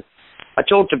manager. I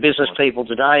talk to business people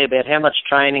today about how much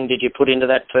training did you put into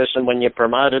that person when you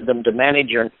promoted them to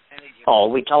manager,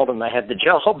 and we told them they had the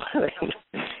job.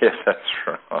 Yeah, that's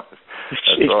right.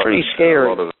 It's pretty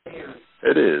scary.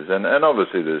 It is, and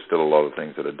obviously there's still a lot of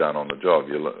things that are done on the job.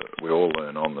 We all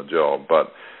learn on the job,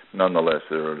 but nonetheless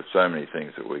there are so many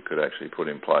things that we could actually put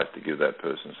in place to give that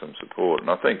person some support. And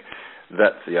I think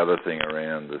that's the other thing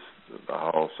around the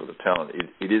whole sort of talent.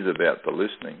 It is about the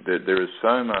listening. There is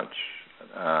so much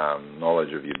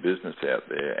knowledge of your business out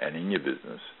there and in your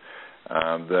business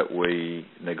that we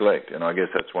neglect. And I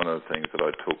guess that's one of the things that I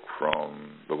took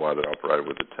from the way that I operated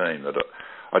with the team, that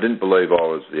I didn't believe I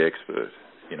was the expert.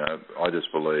 I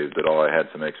just believed that I had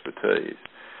some expertise.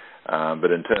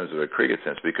 But in terms of a cricket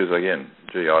sense, because again,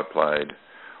 I played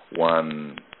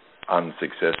one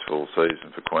unsuccessful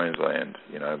season for Queensland,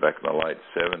 back in the late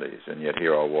 70s, and yet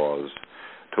here I was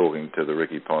talking to the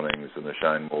Ricky Ponnings and the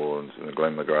Shane Morlands and the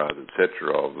Glenn McGraths,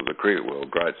 etc., of the cricket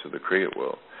world, greats of the cricket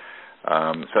world.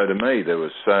 So to me, there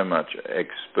was so much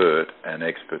expert and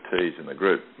expertise in the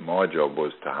group. My job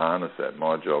was to harness that.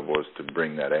 My job was to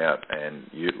bring that out and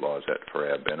utilise that for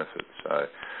our benefit. So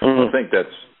I think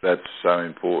that's so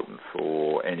important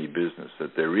for any business,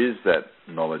 that there is that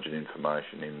knowledge and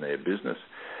information in their business.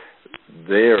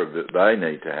 They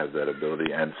need to have that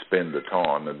ability and spend the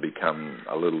time and become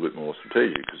a little bit more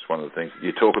strategic. Because one of the things that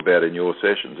you talk about in your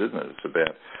sessions, isn't it? It's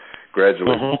about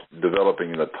gradually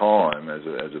developing the time as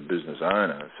a business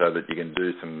owner so that you can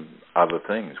do some other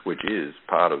things, which is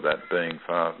part of that, being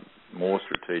far more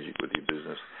strategic with your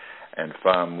business and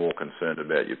far more concerned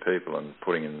about your people and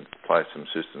putting in place some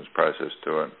systems, process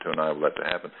to enable that to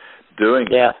happen.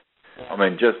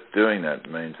 Just doing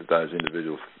that means that those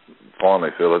individuals finally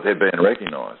feel that they're being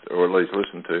recognised, or at least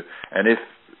listened to, and if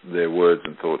their words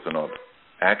and thoughts are not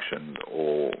actioned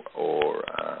or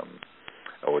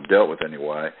dealt with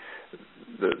anyway,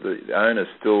 the owner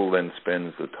still then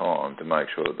spends the time to make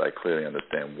sure that they clearly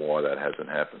understand why that hasn't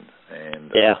happened.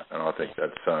 And I think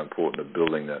that's so important to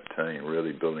building that team,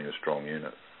 really building a strong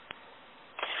unit.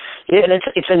 Yeah, and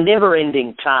it's a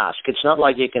never-ending task. It's not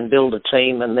like you can build a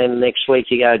team and then next week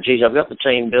you go, geez, I've got the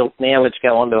team built, now let's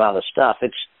go on to other stuff.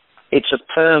 It's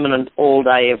a permanent,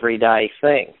 all-day, everyday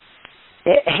thing.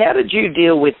 How did you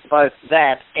deal with both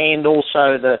that and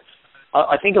also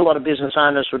I think a lot of business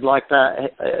owners would like to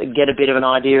get a bit of an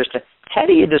idea as to how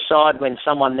do you decide when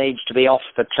someone needs to be off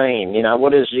the team?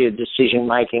 What is your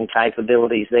decision-making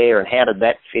capabilities there, and how did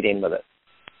that fit in with it?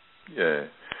 Yeah.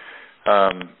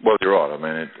 Well, you're right.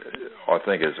 I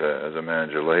think as a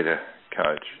manager, leader,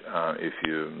 coach, if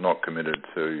you're not committed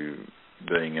to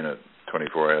being in it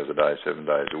 24 hours a day, 7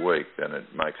 days a week, then it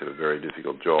makes it a very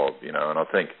difficult job, and I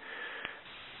think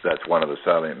that's one of the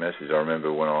salient messages. I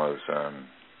remember when I was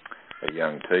a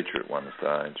young teacher at one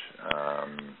stage,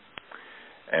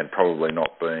 and probably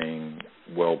not being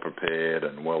well prepared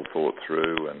and well thought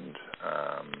through, and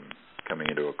coming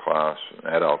into a class,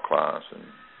 an adult class, and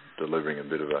delivering a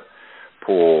bit of a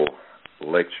poor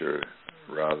lecture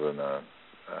rather than a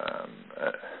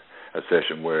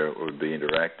session where it would be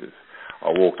interactive. I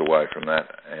walked away from that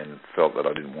and felt that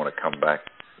I didn't want to come back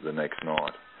the next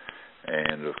night.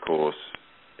 And of course,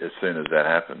 as soon as that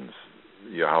happens,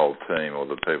 your whole team or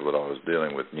the people that I was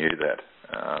dealing with knew that.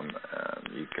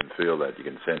 You can feel that, you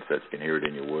can sense that, you can hear it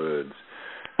in your words,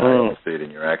 you can see it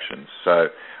in your actions. So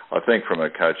I think from a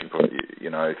coaching point,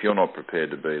 if you're not prepared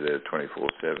to be there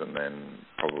 24/7, then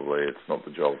probably it's not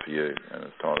the job for you, and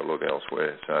it's time to look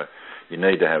elsewhere. So you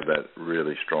need to have that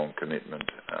really strong commitment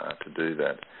to do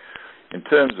that. In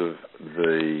terms of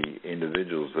the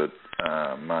individuals that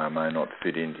may or may not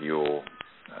fit into your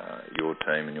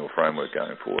team and your framework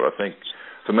going forward, I think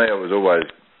for me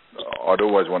I'd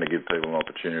always want to give people an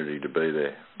opportunity to be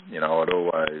there.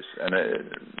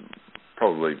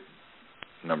 Probably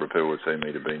a number of people would see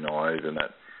me to be naive in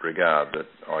that regard, that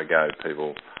I gave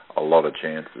people a lot of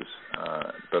chances,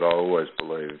 but I always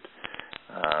believed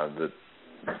that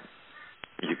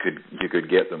you could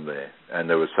get them there, and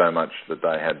there was so much that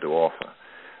they had to offer.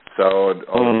 So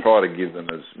I would try to give them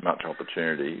as much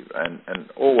opportunity,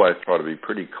 and always try to be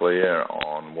pretty clear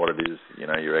on what it is,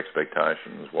 your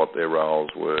expectations, what their roles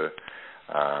were,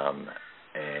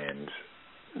 and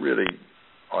really,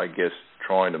 I guess,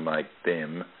 trying to make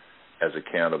them as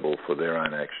accountable for their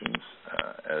own actions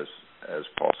as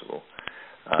possible.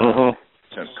 And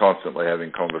constantly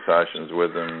having conversations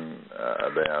with them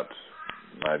about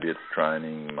maybe it's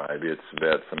training, maybe it's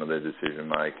about some of their decision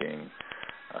making.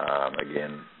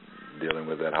 Again, dealing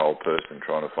with that whole person,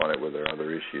 trying to find out whether there are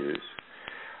other issues.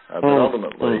 But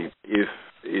ultimately,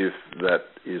 if that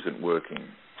isn't working,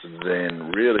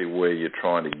 then really where you're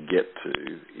trying to get to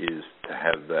is to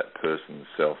have that person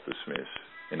self-dismiss.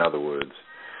 In other words,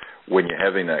 when you're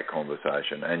having that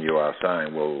conversation and you are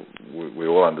saying, well, we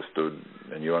all understood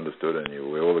and you understood and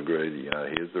we all agreed,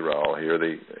 here's the role, here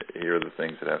are the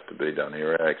things that have to be done,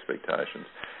 here are our expectations,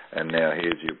 and now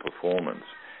here's your performance,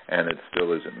 and it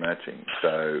still isn't matching.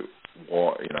 So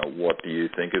what do you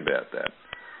think about that?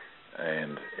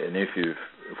 And if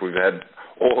we've had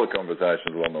all the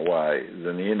conversations along the way,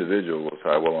 then the individual will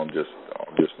say, well, I'm just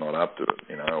not up to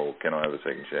it, or can I have a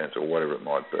second chance, or whatever it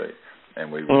might be. And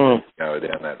we go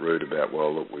down that route about,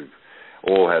 well, look, we've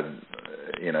all had,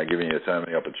 given you so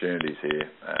many opportunities here,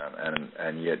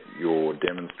 and yet you're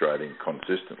demonstrating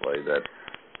consistently that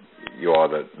you're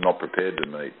either not prepared to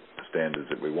meet the standards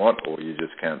that we want, or you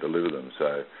just can't deliver them.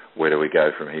 So where do we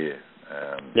go from here?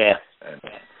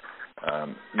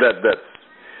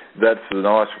 That's the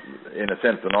nice, in a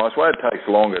sense, the nice way. It takes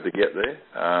longer to get there,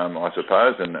 I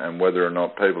suppose, and whether or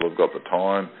not people have got the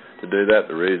time to do that,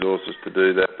 the resources to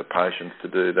do that, the patience to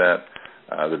do that,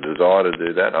 the desire to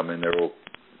do that. I mean, they're all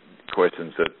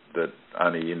questions that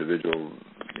only individual,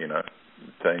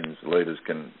 teams, leaders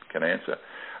can answer.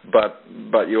 But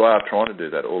you are trying to do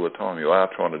that all the time. You are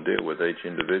trying to deal with each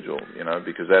individual,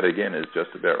 because that, again, is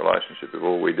just about relationship. If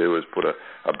all we do is put a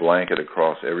blanket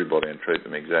across everybody and treat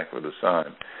them exactly the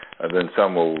same, and then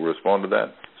some will respond to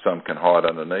that, some can hide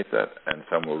underneath that, and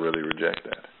some will really reject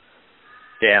that.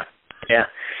 Yeah.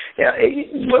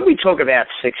 When we talk about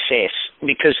success,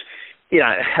 because,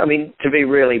 to be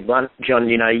really blunt, John,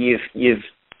 you've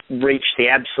reached the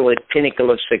absolute pinnacle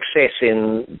of success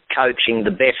in coaching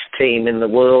the best team in the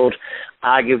world,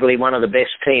 arguably one of the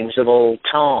best teams of all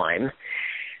time.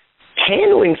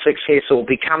 Handling success or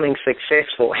becoming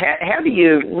successful, how do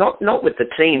you, not with the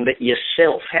team, but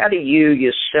yourself, how do you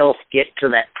yourself get to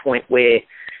that point where,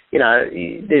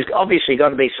 there's obviously got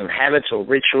to be some habits or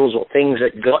rituals or things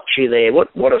that got you there? What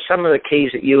are some of the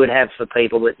keys that you would have for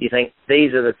people that you think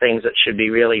these are the things that should be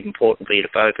really important for you to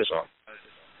focus on?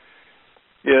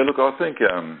 Yeah, look, I think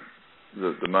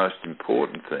the most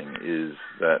important thing is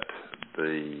that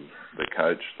the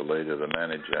coach, the leader, the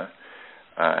manager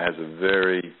has a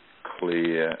very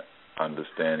clear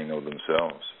understanding of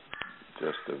themselves,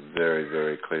 just a very,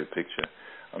 very clear picture.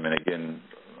 I mean, again,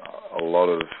 a lot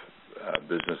of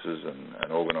businesses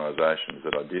and organisations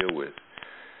that I deal with,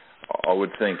 I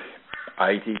would think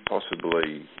 80,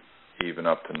 possibly even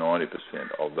up to 90%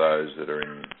 of those that are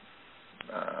in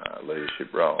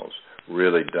leadership roles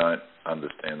really don't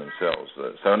understand themselves.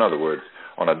 So in other words,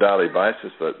 on a daily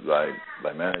basis, that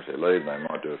they manage, they lead, and they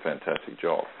might do a fantastic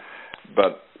job.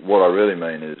 But what I really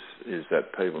mean is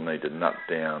that people need to nut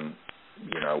down,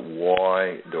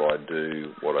 why do I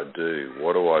do what I do?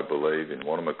 What do I believe in?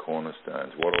 What are my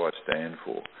cornerstones? What do I stand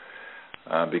for?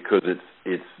 because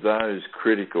it's those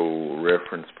critical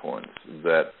reference points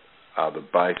that are the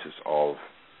basis of,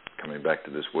 coming back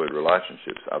to this word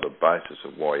relationships, are the basis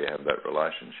of why you have that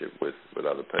relationship with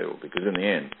other people. Because in the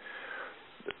end,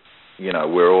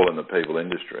 we're all in the people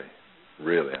industry,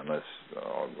 really, unless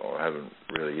I haven't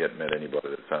really yet met anybody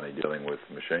that's only dealing with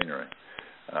machinery.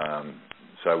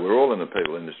 So we're all in the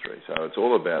people industry. So it's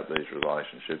all about these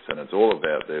relationships, and it's all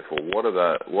about, therefore, what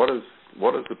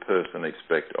does the person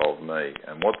expect of me?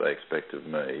 And what they expect of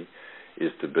me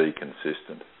is to be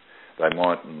consistent. They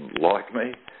mightn't like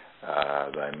me.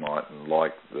 They mightn't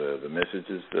like the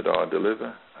messages that I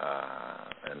deliver,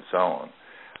 and so on.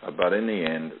 But in the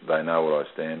end, they know what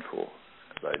I stand for.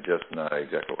 They just know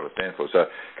exactly what I stand for. So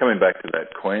coming back to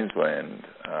that Queensland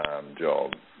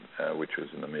job, which was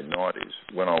in the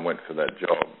mid-90s, when I went for that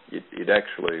job,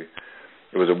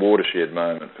 it was a watershed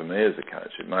moment for me as a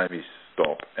coach. It made me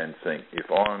stop and think, if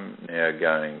I'm now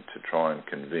going to try and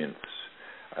convince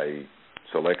a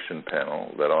selection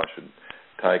panel that I should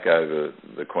take over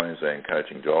the Queensland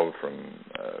coaching job from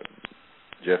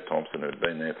Jeff Thompson, who'd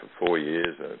been there for 4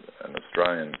 years, an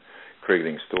Australian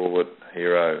cricketing stalwart,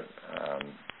 hero,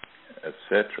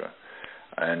 etc.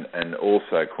 And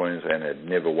also Queensland had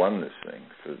never won this thing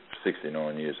for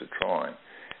 69 years of trying.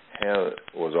 How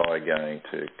was I going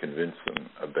to convince them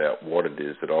about what it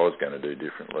is that I was going to do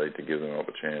differently to give them an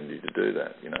opportunity to do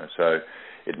that? So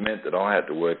it meant that I had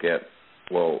to work out,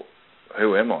 well,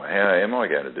 who am I? How am I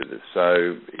going to do this?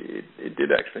 So it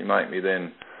did actually make me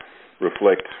then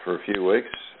reflect for a few weeks,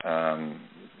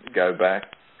 go back,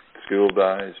 school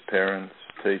days, parents,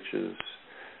 teachers,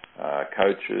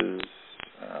 coaches,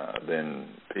 then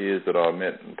peers that I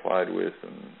met and played with,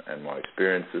 and my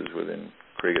experiences within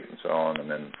cricket and so on, and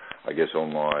then I guess all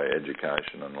my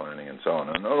education and learning and so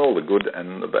on, and all the good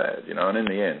and the bad, and in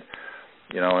the end,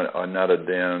 I nutted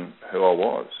down who I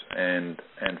was, and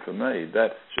for me,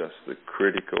 that's just the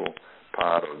critical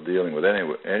part of dealing with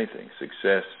anything: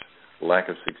 success, lack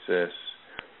of success,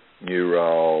 new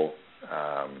role,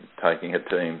 taking a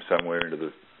team somewhere into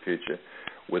the future.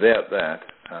 Without that,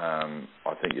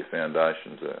 I think your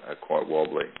foundations are quite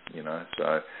wobbly,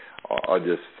 So I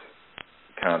just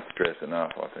can't stress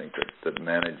enough, I think, that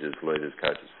managers, leaders,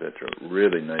 coaches, etc.,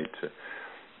 really need to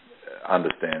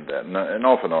understand that. And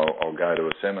often I'll go to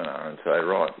a seminar and say,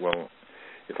 right, well,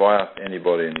 if I ask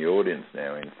anybody in the audience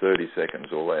now in 30 seconds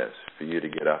or less for you to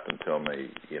get up and tell me,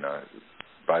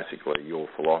 basically your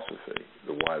philosophy,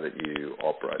 the way that you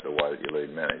operate, the way that you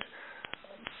lead, manage,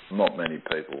 not many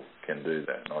people can do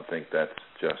that. And I think that's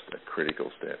just a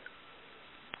critical step.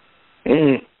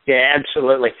 Yeah,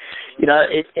 absolutely.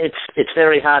 It's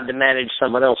very hard to manage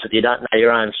someone else if you don't know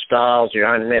your own styles, your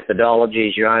own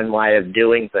methodologies, your own way of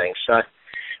doing things. So,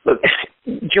 look,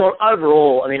 John,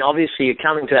 overall, obviously you're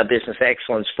coming to our Business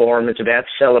Excellence Forum. It's about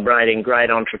celebrating great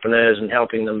entrepreneurs and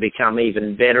helping them become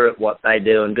even better at what they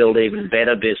do and build even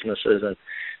better businesses and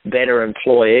better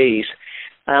employees.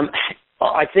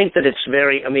 I think that it's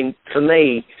for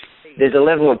me, there's a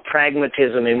level of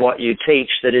pragmatism in what you teach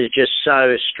that is just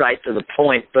so straight to the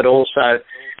point, but also,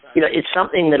 it's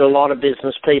something that a lot of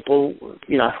business people,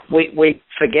 we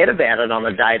forget about it on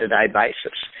a day-to-day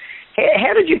basis.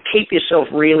 How did you keep yourself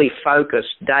really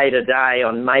focused day to day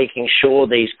on making sure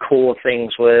these core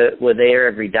things were there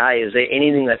every day? Is there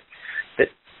anything that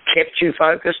kept you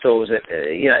focused, or was it,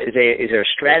 is there a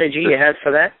strategy you had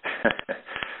for that?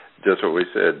 Just what we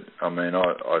said.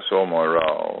 I saw my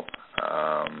role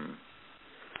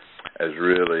as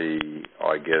really,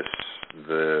 I guess,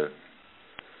 the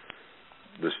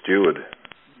steward,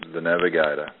 the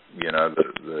navigator,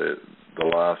 the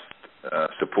last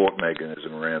support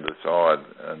mechanism around the side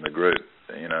and the group,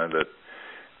 that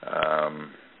I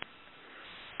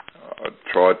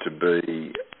tried to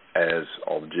be as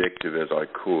objective as I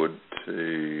could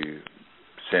to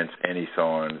sense any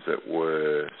signs that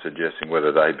were suggesting,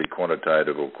 whether they be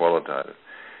quantitative or qualitative,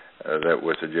 that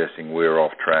were suggesting we're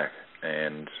off track.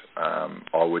 And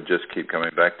I would just keep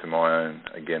coming back to my own,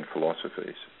 again,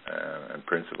 philosophies and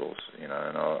principles, and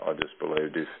I just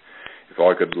believed if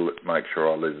I could make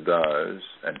sure I lived those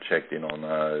and checked in on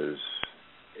those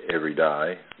every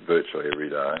day, virtually every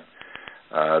day,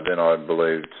 then I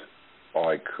believed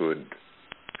I could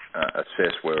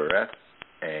assess where we're at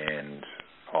and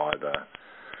either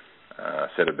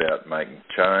set about making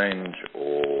change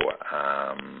or,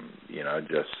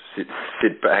 just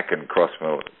sit back and cross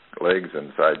my legs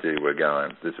and say, gee,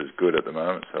 this is good at the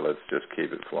moment, so let's just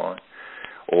keep it flying.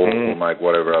 Or make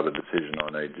whatever other decision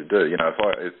I need to do.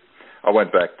 If I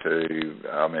went back to,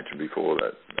 I mentioned before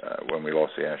that when we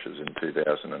lost the Ashes in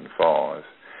 2005,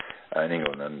 in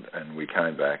England, and we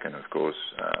came back, and of course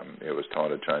it was time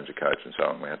to change the coach and so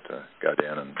on. We had to go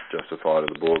down and justify to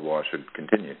the board why I should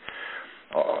continue.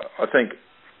 I think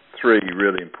three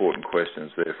really important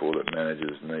questions, therefore, that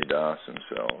managers need to ask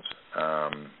themselves.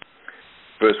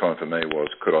 First one for me was,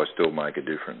 could I still make a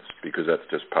difference? Because that's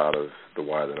just part of the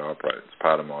way that I operate. It's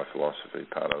part of my philosophy,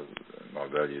 part of my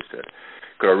value set.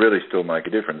 Could I really still make a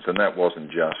difference? And that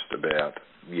wasn't just about,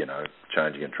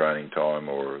 changing a training time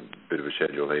or a bit of a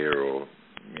schedule here or,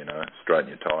 straighten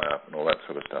your tie up and all that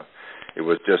sort of stuff. It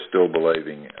was just still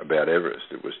believing about Everest.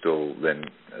 It was still then,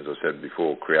 as I said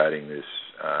before, creating this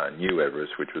new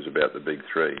Everest, which was about the big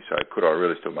three. So could I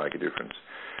really still make a difference?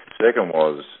 Second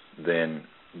was then,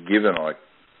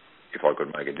 if I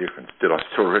could make a difference, did I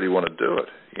still really want to do it?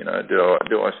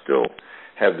 Do I still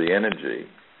have the energy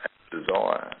and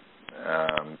desire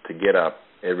to get up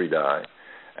every day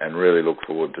and really look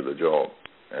forward to the job?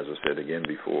 As I said again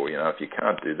before, if you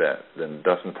can't do that, then it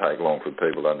doesn't take long for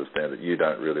people to understand that you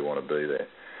don't really want to be there.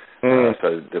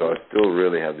 So did I still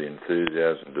really have the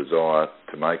enthusiasm, desire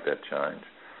to make that change?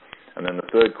 And then the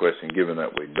third question, given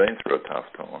that we'd been through a tough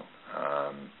time,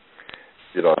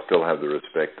 did I still have the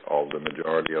respect of the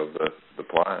majority of the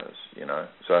players,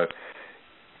 So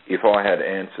if I had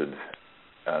answered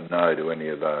no to any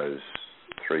of those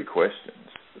three questions,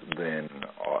 then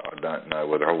I don't know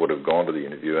whether I would have gone to the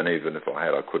interview, and even if I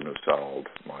had, I couldn't have sold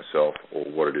myself or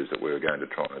what it is that we were going to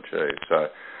try and achieve. So,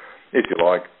 if you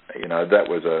like, that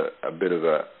was a bit of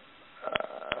a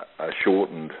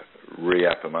shortened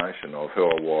reaffirmation of who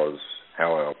I was,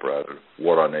 how I operated,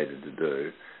 what I needed to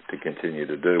do to continue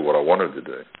to do what I wanted to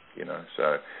do,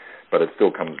 So, but it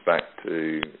still comes back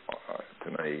to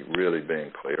me really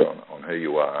being clear on who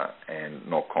you are and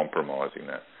not compromising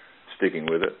that, sticking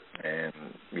with it. And,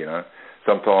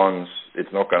 sometimes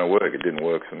it's not going to work. It didn't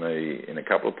work for me in a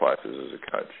couple of places as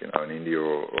a coach, in India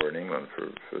or in England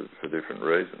for different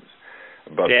reasons.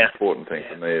 But the important thing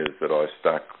for me is that I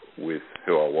stuck with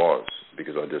who I was,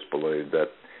 because I just believed that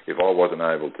if I wasn't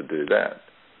able to do that,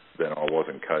 then I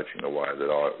wasn't coaching the way that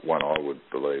I would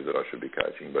believe that I should be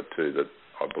coaching, but two, that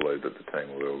I believed that the team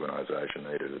or the organisation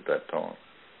needed at that time.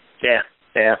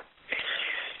 Yeah.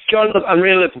 John, look, I'm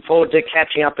really looking forward to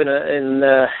catching up in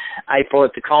April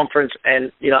at the conference,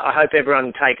 and I hope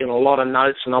everyone's taken a lot of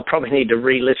notes, and I'll probably need to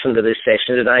re-listen to this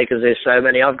session today because there's so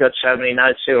many. I've got so many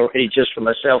notes here already just for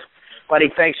myself. Buddy,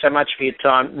 thanks so much for your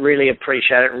time. Really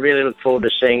appreciate it, and really look forward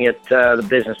to seeing you at the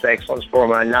Business Excellence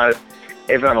Forum. I know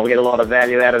everyone will get a lot of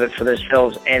value out of it for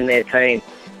themselves and their team.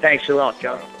 Thanks a lot,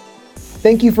 John.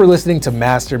 Thank you for listening to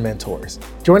Master Mentors.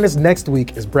 Join us next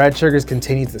week as Brad Sugars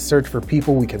continues the search for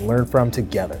people we can learn from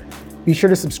together. Be sure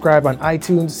to subscribe on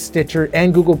iTunes, Stitcher,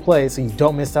 and Google Play so you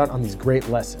don't miss out on these great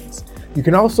lessons. You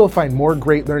can also find more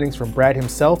great learnings from Brad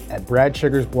himself at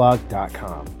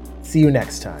bradsugarsblog.com. See you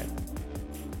next time.